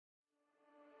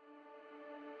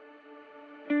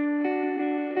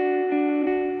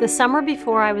The summer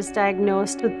before I was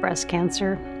diagnosed with breast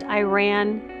cancer, I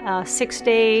ran a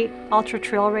 6-day ultra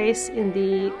trail race in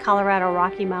the Colorado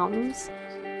Rocky Mountains.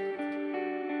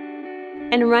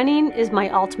 And running is my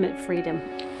ultimate freedom.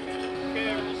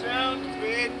 Okay, sound,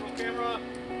 speed, camera.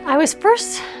 I was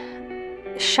first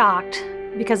shocked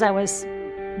because I was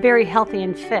very healthy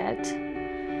and fit.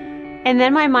 And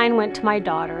then my mind went to my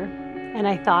daughter, and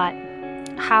I thought,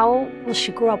 how will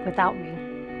she grow up without me?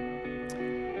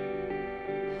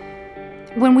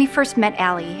 When we first met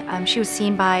Allie, she was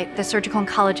seen by the surgical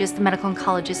oncologist, the medical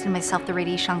oncologist, and myself, the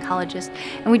radiation oncologist.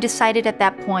 And we decided at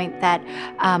that point that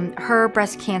her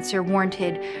breast cancer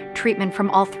warranted treatment from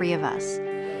all three of us.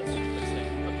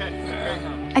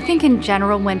 I think in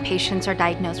general, when patients are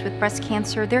diagnosed with breast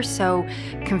cancer, they're so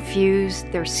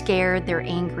confused, they're scared, they're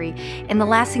angry, and the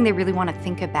last thing they really want to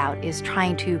think about is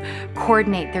trying to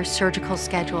coordinate their surgical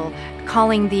schedule,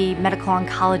 calling the medical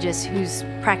oncologist whose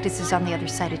practice is on the other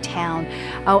side of town.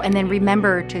 Oh, and then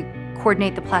remember to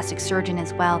coordinate the plastic surgeon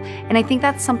as well. And I think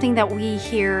that's something that we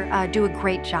here do a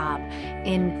great job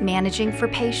in managing for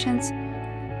patients.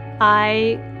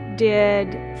 I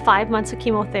did 5 months of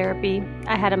chemotherapy.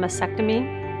 I had a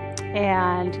mastectomy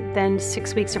and then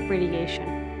 6 weeks of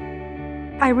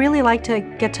radiation. I really like to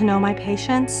get to know my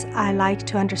patients. I like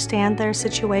to understand their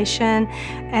situation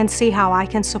and see how I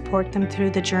can support them through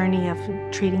the journey of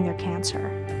treating their cancer.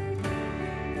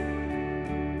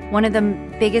 One of the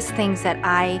biggest things that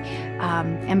I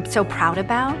am so proud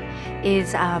about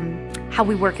is how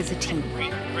we work as a team.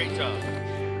 Great job.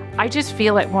 I just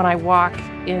feel it when I walk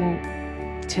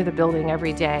into the building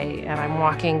every day and I'm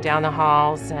walking down the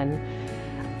halls, and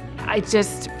I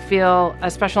just feel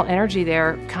a special energy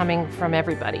there coming from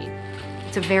everybody.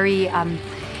 It's a very,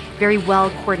 very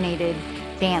well-coordinated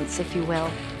dance, if you will.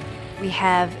 We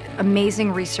have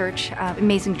amazing research,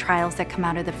 amazing trials that come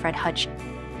out of the Fred Hutch.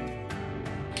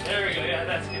 There we go, yeah,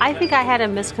 that's good. I think I had a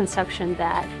misconception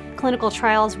that clinical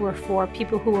trials were for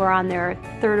people who were on their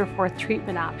 3rd or 4th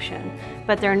treatment option,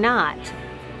 but they're not.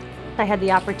 I had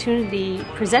the opportunity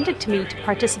presented to me to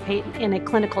participate in a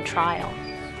clinical trial.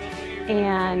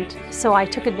 And so I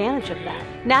took advantage of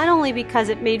that. Not only because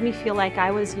it made me feel like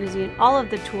I was using all of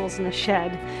the tools in the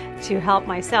shed to help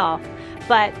myself,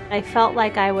 but I felt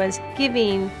like I was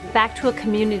giving back to a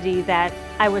community that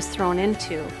I was thrown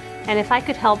into. And if I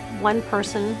could help one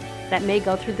person that may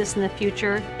go through this in the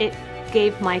future, it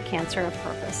gave my cancer a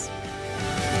purpose.